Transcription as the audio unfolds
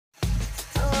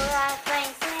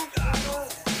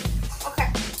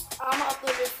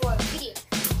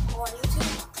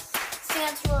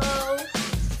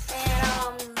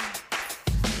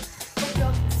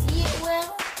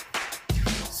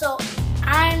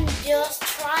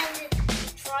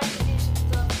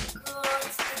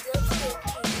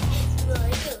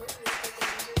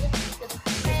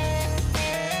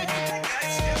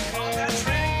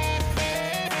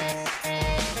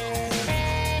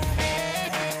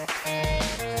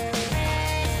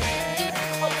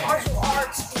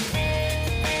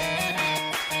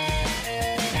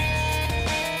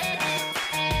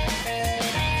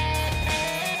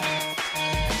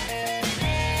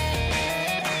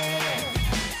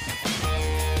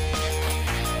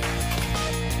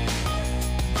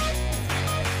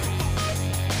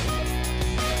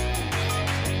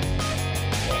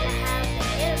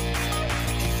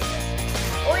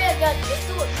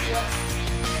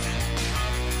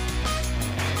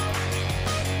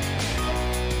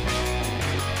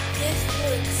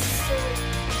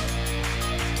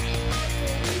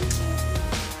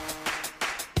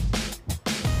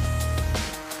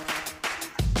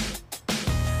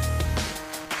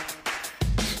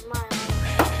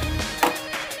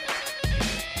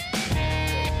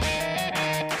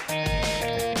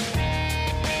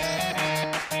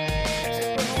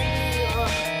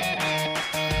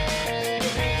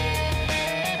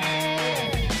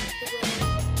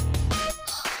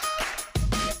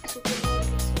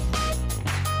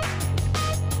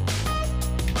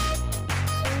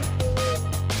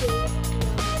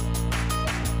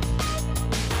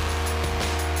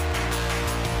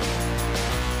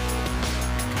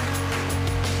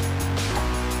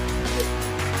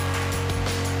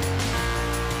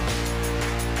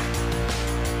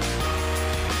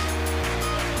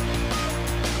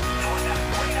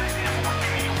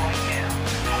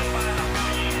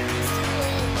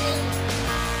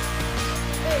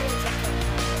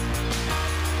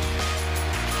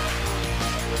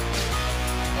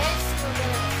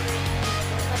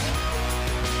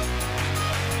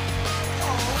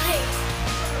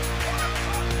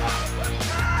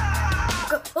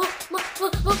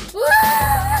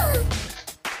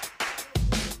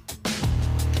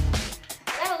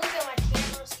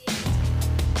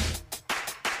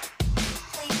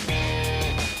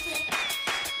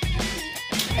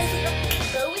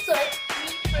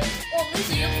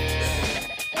Downstairs.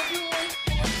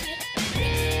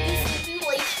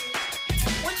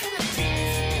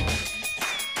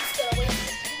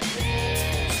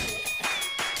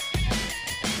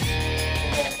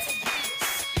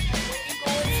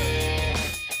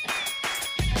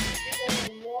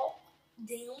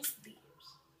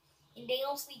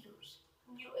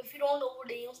 If you don't know where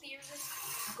downstairs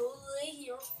is, go right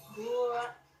here. Go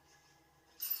right.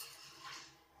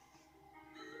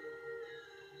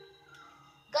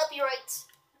 Copyrights.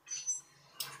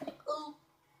 Oh.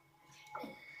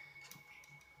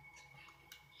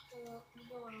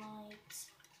 Right.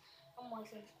 I'm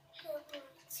like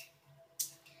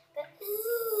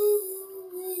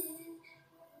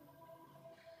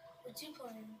what you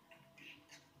playing?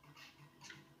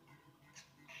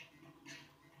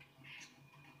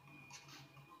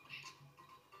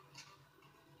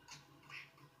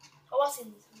 Oh, I've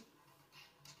seen this one.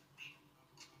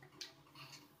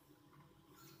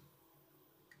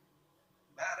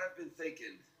 Matt, I've been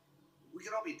thinking, we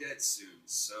could all be dead soon,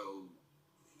 so...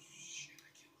 Shit, I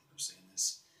can't believe I'm saying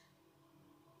this.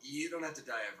 You don't have to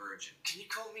die a virgin. Can you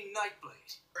call me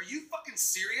Nightblade? Are you fucking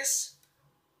serious?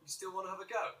 You still want to have a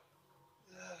go?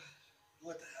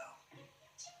 What the hell?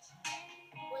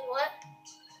 Wait, what?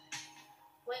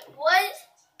 Wait, what?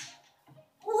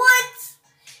 What?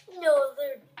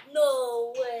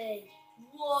 No way.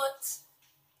 What?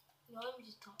 No, let me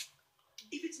just talk.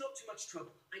 If it's not too much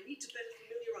trouble, I need to better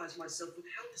familiarize myself with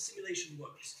how the simulation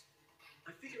works.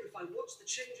 I figure if I watch the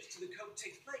changes to the code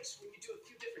take place when you do a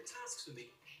few different tasks for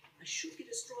me, I should get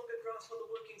a stronger grasp on the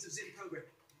workings of Zim programming.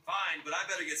 Fine, but I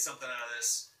better get something out of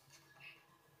this.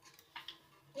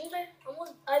 Okay,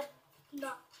 I've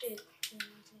not did.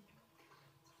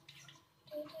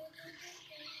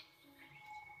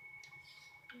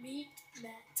 Meet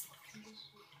Matt.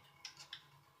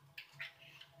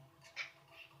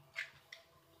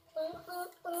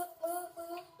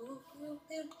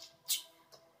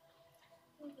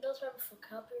 Those are for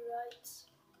copyrights.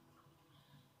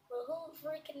 Well, who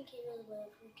freaking cares about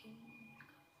freaking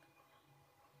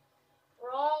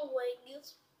wrong way, guys?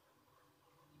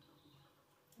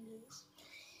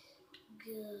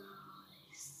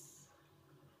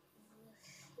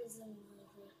 This is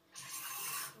another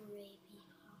creepy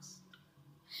pasta.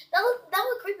 That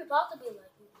would creepy pasta be like.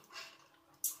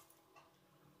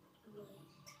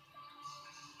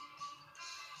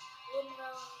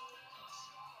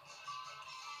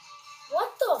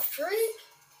 What the freak?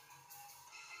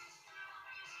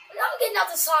 I'm getting out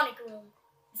the Sonic room.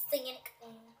 Singing it.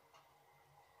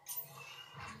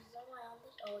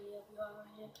 Oh yeah, we are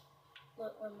right here.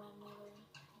 Look where my mother is.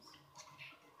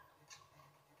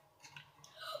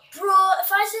 Bro, if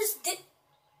I just did.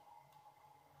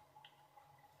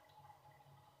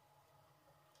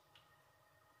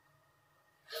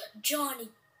 Johnny.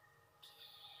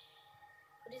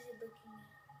 What is he looking at?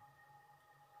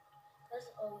 That's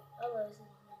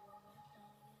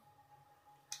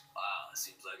Wow,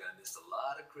 seems like I missed a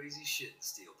lot of crazy shit in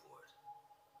Steelport.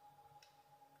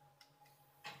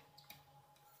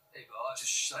 Hey, boss.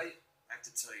 Just I have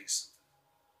to tell you something.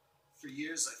 For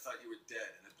years, I thought you were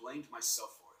dead, and I blamed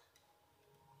myself for it.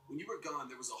 When you were gone,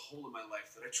 there was a hole in my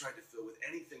life that I tried to fill with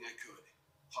anything I could.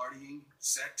 Partying,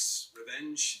 sex,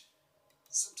 revenge.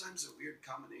 Sometimes a weird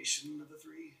combination of the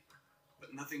three.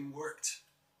 But nothing worked.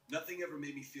 Nothing ever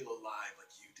made me feel alive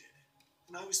like you did.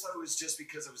 And I always thought it was just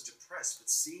because I was depressed, but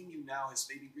seeing you now has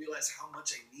made me realize how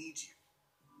much I need you.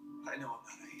 I know I'm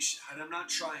not Aisha, and I'm not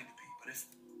trying to be, but if...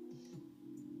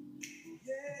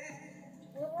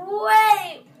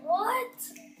 Wait, what?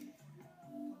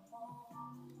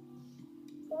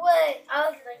 Wait, I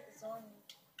was like the song.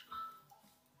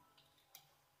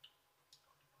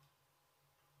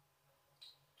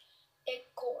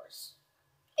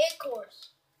 Of course.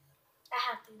 I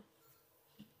have to.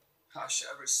 Hasha,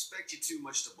 I respect you too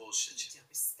much to bullshit You you. don't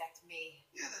respect me.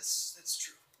 Yeah, that's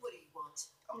true. What do you want?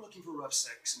 I'm looking for rough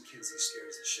sex and kids that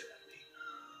scares the shit out of me.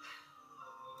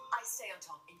 I stay on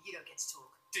top and you don't get to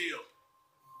talk. Deal.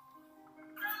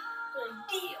 Good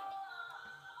deal.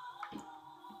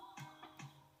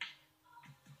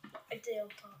 I stay on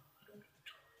top.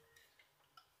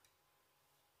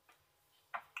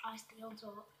 I stay on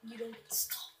top. You don't get to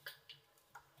talk.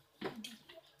 Deal.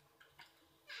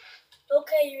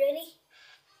 Okay, you ready?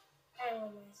 I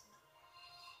don't know.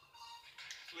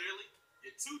 Clearly,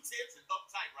 you're too tense and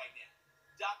uptight right now.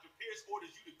 Dr. Pierce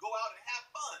orders you to go out and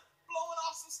have fun, blowing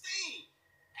off some steam.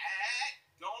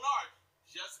 Don't argue,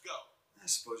 just go. I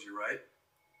suppose you're right.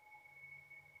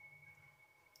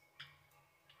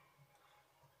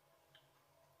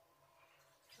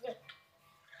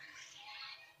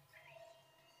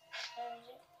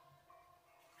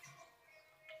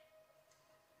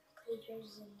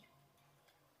 villagers and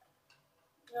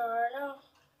no.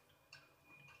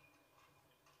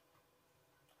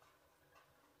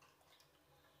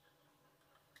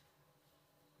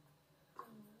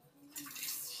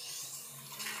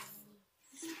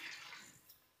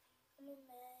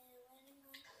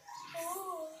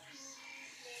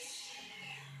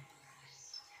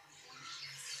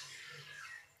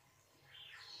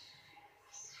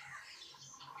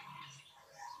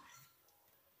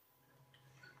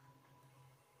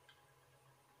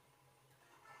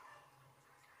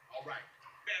 All right,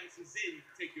 balancing Zen, you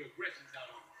can take your aggressions out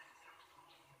on me.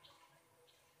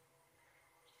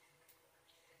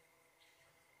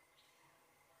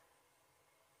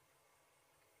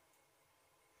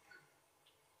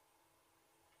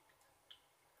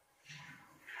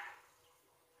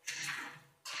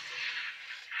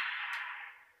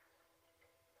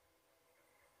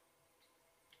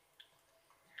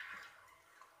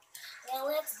 Now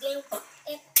let's do it.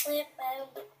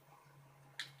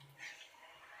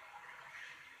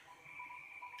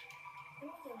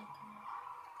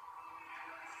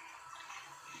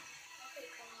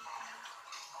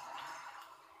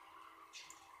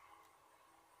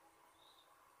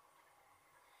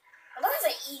 Well, that's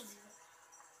an easy one.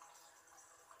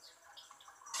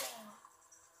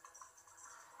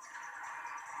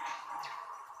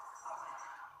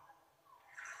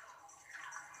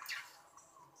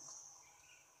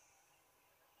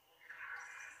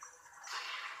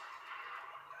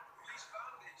 Police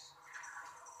found this.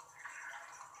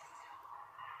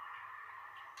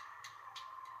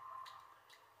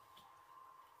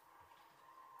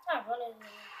 I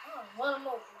run him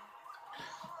over.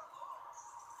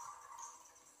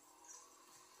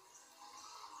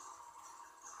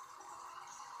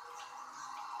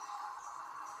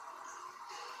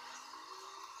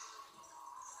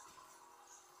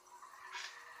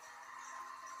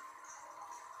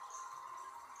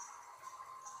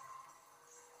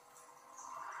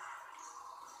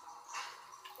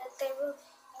 That they will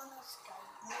want us to go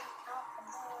out the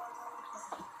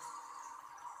door.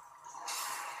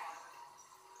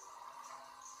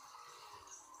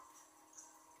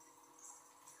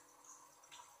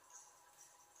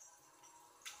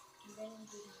 And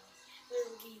then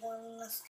we want us